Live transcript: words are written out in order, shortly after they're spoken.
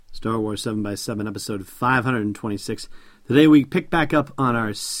Star Wars 7 by 7 episode 526. Today we pick back up on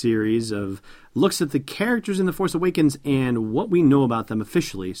our series of looks at the characters in The Force Awakens and what we know about them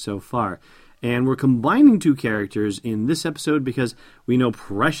officially so far. And we're combining two characters in this episode because we know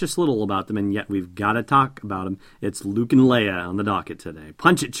precious little about them, and yet we've got to talk about them. It's Luke and Leia on the docket today.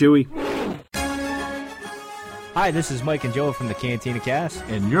 Punch it, Chewie! Hi, this is Mike and Joe from the Cantina Cast.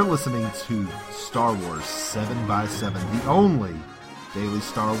 And you're listening to Star Wars 7 by 7, the only daily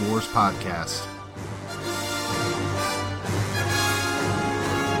Star Wars podcast.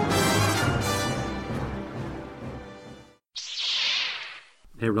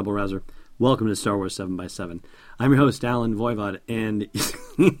 Hey, Rebel Rouser. Welcome to Star Wars 7 by 7. I'm your host, Alan Voivod, and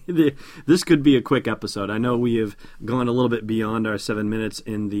this could be a quick episode. I know we have gone a little bit beyond our 7 minutes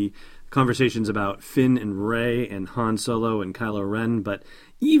in the conversations about Finn and Rey and Han Solo and Kylo Ren, but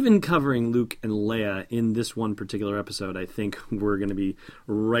even covering Luke and Leia in this one particular episode, I think we're going to be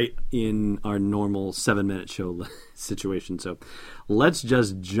right in our normal 7-minute show situation. So let's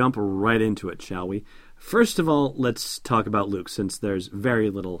just jump right into it, shall we? First of all, let's talk about Luke, since there's very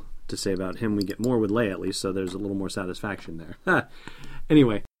little to say about him. We get more with Leia, at least, so there's a little more satisfaction there.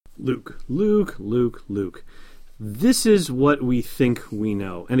 Anyway, Luke. This is what we think we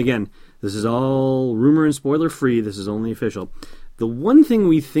know. And again, this is all rumor and spoiler free. This is only official. The one thing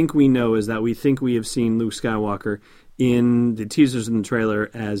we think we know is that we think we have seen Luke Skywalker in the teasers in the trailer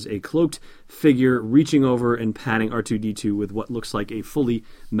as a cloaked figure reaching over and patting R2-D2 with what looks like a fully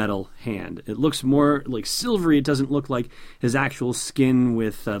metal hand. It looks more like silvery. It doesn't look like his actual skin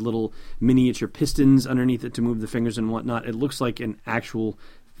with little miniature pistons underneath it to move the fingers and whatnot. It looks like an actual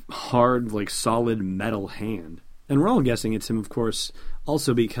hard, like solid metal hand. And we're all guessing it's him, of course,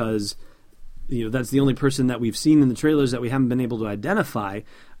 also because that's the only person that we've seen in the trailers that we haven't been able to identify,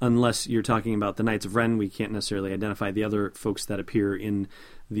 unless you're talking about the Knights of Ren. We can't necessarily identify the other folks that appear in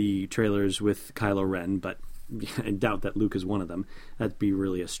the trailers with Kylo Ren, but I doubt that Luke is one of them. That'd be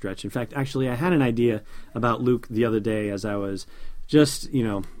really a stretch. In fact, actually, I had an idea about Luke the other day as I was just,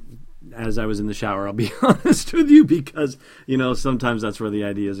 as I was in the shower, I'll be honest with you, because, sometimes that's where the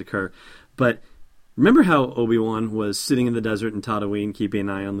ideas occur. But remember how Obi-Wan was sitting in the desert in Tatooine keeping an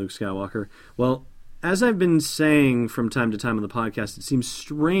eye on Luke Skywalker? Well, as I've been saying from time to time on the podcast, it seems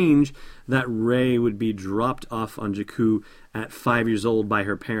strange that Rey would be dropped off on Jakku at 5 years old by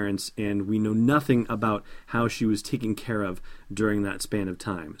her parents, and we know nothing about how she was taken care of during that span of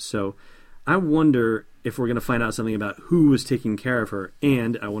time. So I wonder if we're going to find out something about who was taking care of her,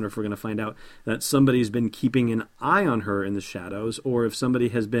 and I wonder if we're going to find out that somebody's been keeping an eye on her in the shadows, or if somebody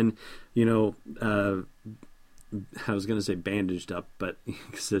has been, I was going to say bandaged up, but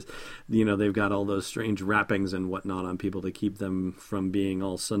they've got all those strange wrappings and whatnot on people to keep them from being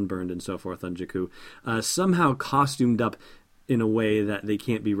all sunburned and so forth on Jakku. Somehow costumed up in a way that they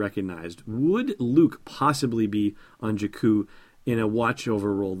can't be recognized. Would Luke possibly be on Jakku in a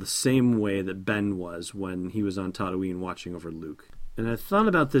watch-over role the same way that Ben was when he was on Tatooine watching over Luke? And I thought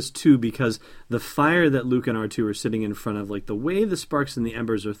about this too because the fire that Luke and R2 are sitting in front of, like the way the sparks and the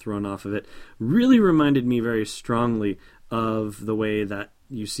embers are thrown off of it, really reminded me very strongly of the way that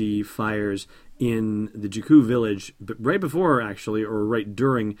you see fires in the Jakku village, but right before, actually, or right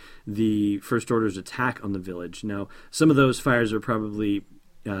during the First Order's attack on the village. Now, some of those fires are probably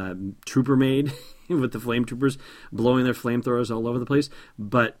trooper made with the flame troopers blowing their flamethrowers all over the place,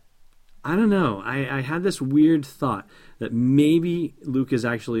 but I don't know. I had this weird thought that maybe Luke is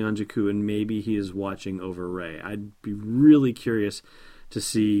actually on Jakku and maybe he is watching over Rey. I'd be really curious to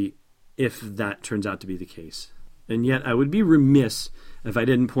see if that turns out to be the case. And yet I would be remiss if I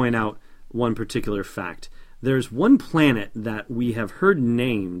didn't point out one particular fact. There's one planet that we have heard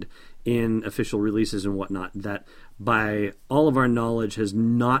named in official releases and whatnot that, by all of our knowledge, has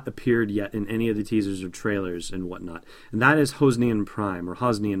not appeared yet in any of the teasers or trailers and whatnot. And that is Hosnian Prime, or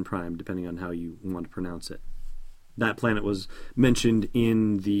Hosnian Prime, depending on how you want to pronounce it. That planet was mentioned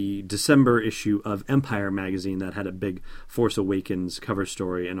in the December issue of Empire magazine that had a big Force Awakens cover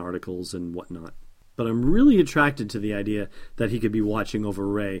story and articles and whatnot. But I'm really attracted to the idea that he could be watching over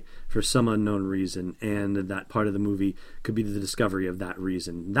Rey for some unknown reason, and that part of the movie could be the discovery of that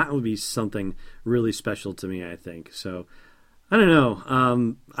reason. That would be something really special to me, I think. So, I don't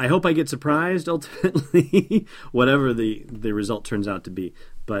know. I hope I get surprised, ultimately, whatever the result turns out to be.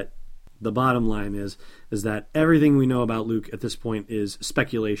 But the bottom line is that everything we know about Luke at this point is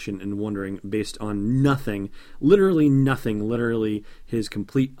speculation and wondering based on nothing, literally his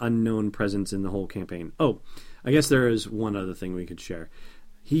complete unknown presence in the whole campaign. Oh, I guess there is one other thing we could share.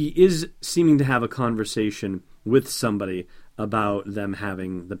 He is seeming to have a conversation with somebody about them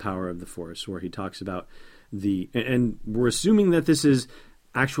having the power of the Force, where he talks about and we're assuming that this is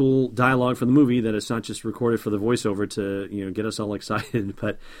actual dialogue for the movie, that it's not just recorded for the voiceover to get us all excited.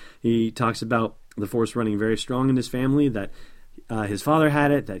 But he talks about the Force running very strong in his family, that his father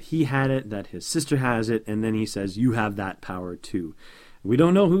had it, that he had it, that his sister has it, and then he says, you have that power too. We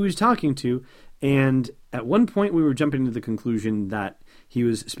don't know who he's talking to, and at one point we were jumping to the conclusion that he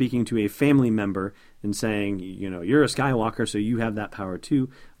was speaking to a family member and saying, you're a Skywalker, so you have that power too.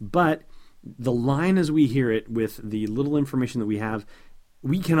 But the line as we hear it, with the little information that we have,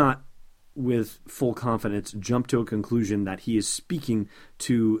 we cannot with full confidence jump to a conclusion that he is speaking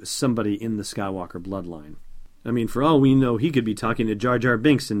to somebody in the Skywalker bloodline. I mean, for all we know, he could be talking to Jar Jar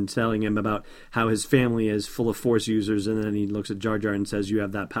Binks and telling him about how his family is full of Force users, and then he looks at Jar Jar and says, you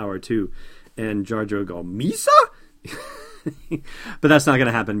have that power too. And Jar Jar will go, Misa? But that's not going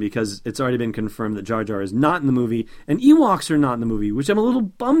to happen, because it's already been confirmed that Jar Jar is not in the movie, and Ewoks are not in the movie, which I'm a little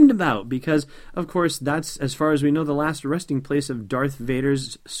bummed about, because, of course, that's, as far as we know, the last resting place of Darth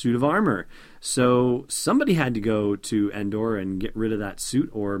Vader's suit of armor. So somebody had to go to Endor and get rid of that suit,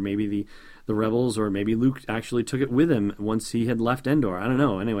 or maybe the Rebels, or maybe Luke actually took it with him once he had left Endor. I don't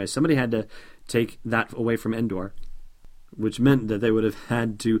know. Anyway, somebody had to take that away from Endor, which meant that they would have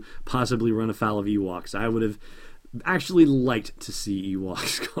had to possibly run afoul of Ewoks. I would have actually liked to see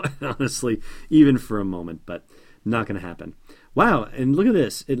Ewoks, quite honestly, even for a moment, but not going to happen. Wow, and look at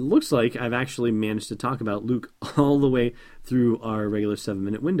this. It looks like I've actually managed to talk about Luke all the way through our regular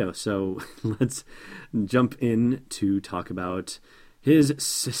 7-minute window. So let's jump in to talk about his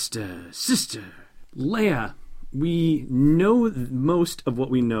sister, Leia. We know most of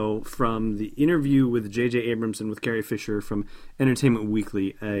what we know from the interview with J.J. Abrams and with Carrie Fisher from Entertainment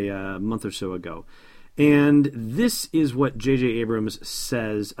Weekly a month or so ago. And this is what J.J. Abrams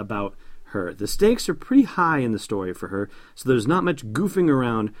says about her. The stakes are pretty high in the story for her, so there's not much goofing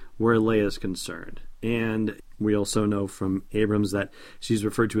around where Leia is concerned. And we also know from Abrams that she's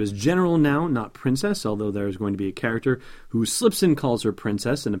referred to as General now, not Princess, although there's going to be a character who slips and calls her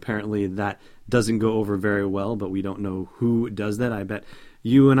Princess, and apparently that doesn't go over very well, but we don't know who does that. I bet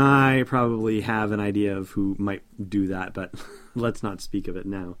you and I probably have an idea of who might do that, but let's not speak of it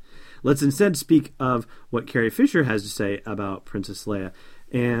now. Let's instead speak of what Carrie Fisher has to say about Princess Leia.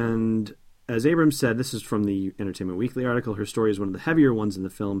 And as Abrams said, this is from the Entertainment Weekly article, her story is one of the heavier ones in the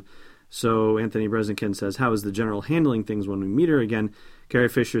film. So Anthony Bresenkin says, how is the general handling things when we meet her again? Carrie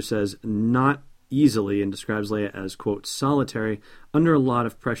Fisher says, not easily, and describes Leia as, quote, solitary, under a lot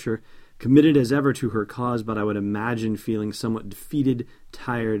of pressure, committed as ever to her cause, but I would imagine feeling somewhat defeated,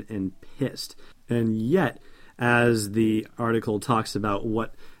 tired, and pissed. And yet, as the article talks about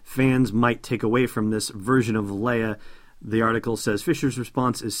what fans might take away from this version of Leia, the article says Fisher's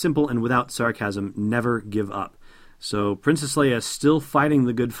response is simple and without sarcasm: never give up. So Princess Leia is still fighting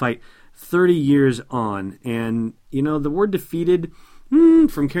the good fight 30 years on. And, the word defeated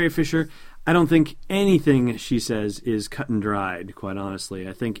from Carrie Fisher, I don't think anything she says is cut and dried, quite honestly.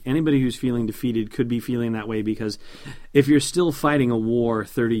 I think anybody who's feeling defeated could be feeling that way, because if you're still fighting a war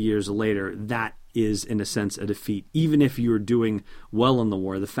 30 years later, that is, in a sense, a defeat. Even if you're doing well in the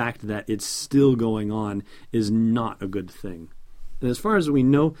war, the fact that it's still going on is not a good thing. And as far as we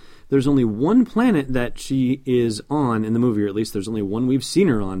know, there's only one planet that she is on in the movie, or at least there's only one we've seen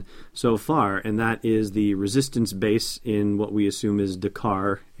her on so far, and that is the Resistance base in what we assume is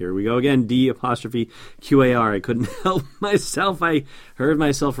D'Qar. Here we go again, D'_QAR. I couldn't help myself. I heard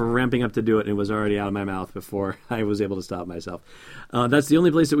myself ramping up to do it, and it was already out of my mouth before I was able to stop myself. That's the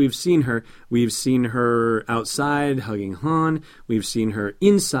only place that we've seen her. We've seen her outside hugging Han. We've seen her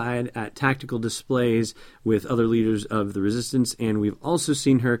inside at tactical displays with other leaders of the Resistance, and we've also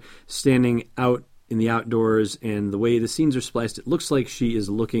seen her standing out in the outdoors, and the way the scenes are spliced, it looks like she is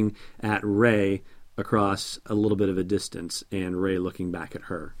looking at Rey across a little bit of a distance, and Rey looking back at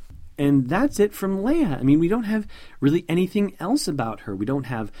her. And that's it from Leia. I mean, we don't have really anything else about her. We don't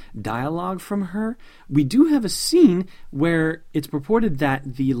have dialogue from her. We do have a scene where it's purported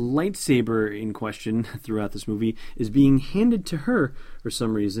that the lightsaber in question throughout this movie is being handed to her for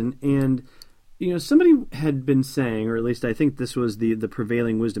some reason, and somebody had been saying, or at least I think this was the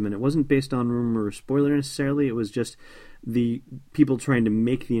prevailing wisdom, and it wasn't based on rumor or spoiler necessarily, it was just the people trying to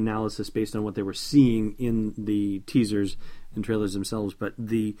make the analysis based on what they were seeing in the teasers and trailers themselves. But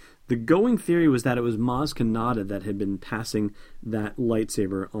the going theory was that it was Maz Kanata that had been passing that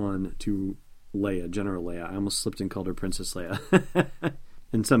lightsaber on to Leia, General Leia. I almost slipped and called her Princess Leia.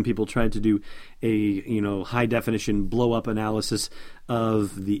 And some people tried to do a high definition blow up analysis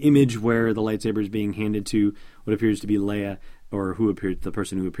of the image where the lightsaber is being handed to what appears to be Leia, or the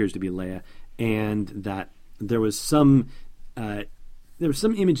person who appears to be Leia, and that there was some there was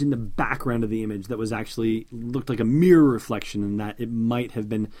some image in the background of the image that was actually looked like a mirror reflection, and that it might have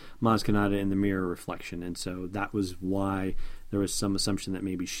been Maz Kanata in the mirror reflection. And so that was why there was some assumption that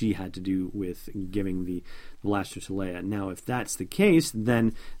maybe she had to do with giving the blaster to Leia. Now, if that's the case,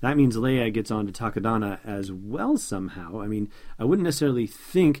 then that means Leia gets on to Takodana as well somehow. I mean, I wouldn't necessarily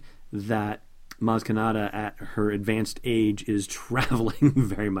think that Maz Kanata at her advanced age is traveling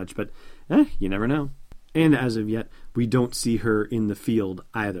very much, but you never know. And as of yet, we don't see her in the field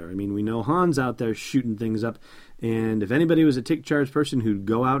either. I mean, we know Han's out there shooting things up, and if anybody was a take-charge person who'd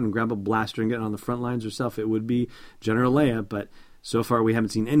go out and grab a blaster and get on the front lines herself, it would be General Leia, but so far we haven't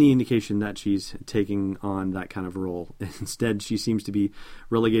seen any indication that she's taking on that kind of role. Instead, she seems to be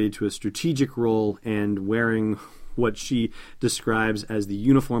relegated to a strategic role and wearing what she describes as the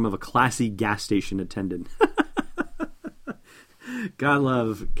uniform of a classy gas station attendant. God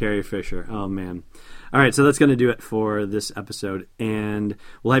love Carrie Fisher. Oh, man. All right, so that's going to do it for this episode, and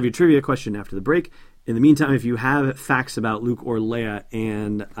we'll have your trivia question after the break. In the meantime, if you have facts about Luke or Leia,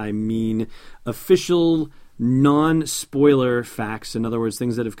 and I mean official, non-spoiler facts, in other words,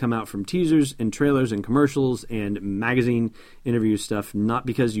 things that have come out from teasers and trailers and commercials and magazine interview stuff, not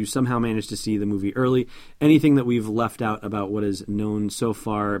because you somehow managed to see the movie early, anything that we've left out about what is known so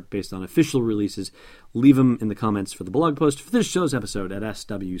far based on official releases, leave them in the comments for the blog post for this show's episode at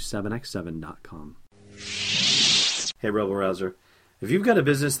sw7x7.com. Hey, Rebel Rouser. If you've got a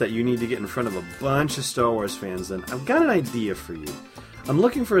business that you need to get in front of a bunch of Star Wars fans, then I've got an idea for you. I'm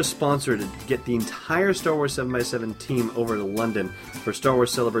looking for a sponsor to get the entire Star Wars 7x7 team over to London for Star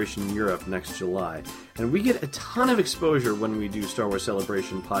Wars Celebration Europe next July. And we get a ton of exposure when we do Star Wars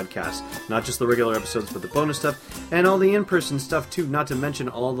Celebration podcasts. Not just the regular episodes, but the bonus stuff, and all the in-person stuff too, not to mention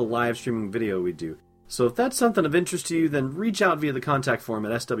all the live streaming video we do. So if that's something of interest to you, then reach out via the contact form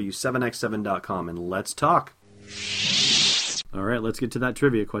at sw7x7.com and let's talk. All right, let's get to that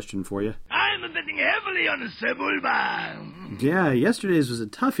trivia question for you. I'm betting heavily on a Sebulba. Yeah, yesterday's was a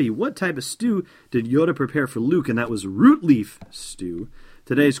toughie. What type of stew did Yoda prepare for Luke? And that was root leaf stew.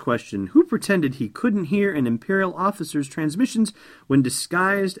 Today's question, who pretended he couldn't hear an Imperial officer's transmissions when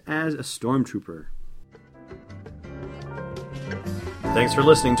disguised as a stormtrooper? Thanks for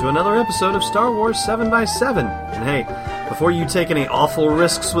listening to another episode of Star Wars 7x7. And hey, before you take any awful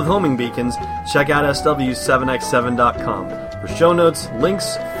risks with homing beacons, check out SW7x7.com for show notes,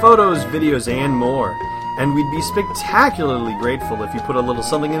 links, photos, videos, and more. And we'd be spectacularly grateful if you put a little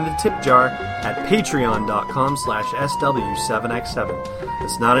something in the tip jar at patreon.com/SW7x7.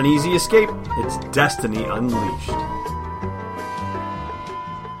 It's not an easy escape, it's destiny unleashed.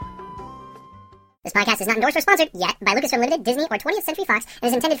 This podcast is not endorsed or sponsored yet by Lucasfilm Limited, Disney, or 20th Century Fox, and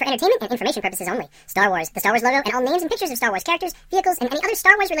is intended for entertainment and information purposes only. Star Wars, the Star Wars logo, and all names and pictures of Star Wars characters, vehicles, and any other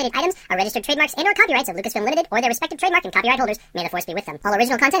Star Wars-related items are registered trademarks and/or copyrights of Lucasfilm Limited or their respective trademark and copyright holders. May the Force be with them. All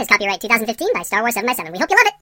original content is copyright 2015 by Star Wars 7x7. We hope you love it!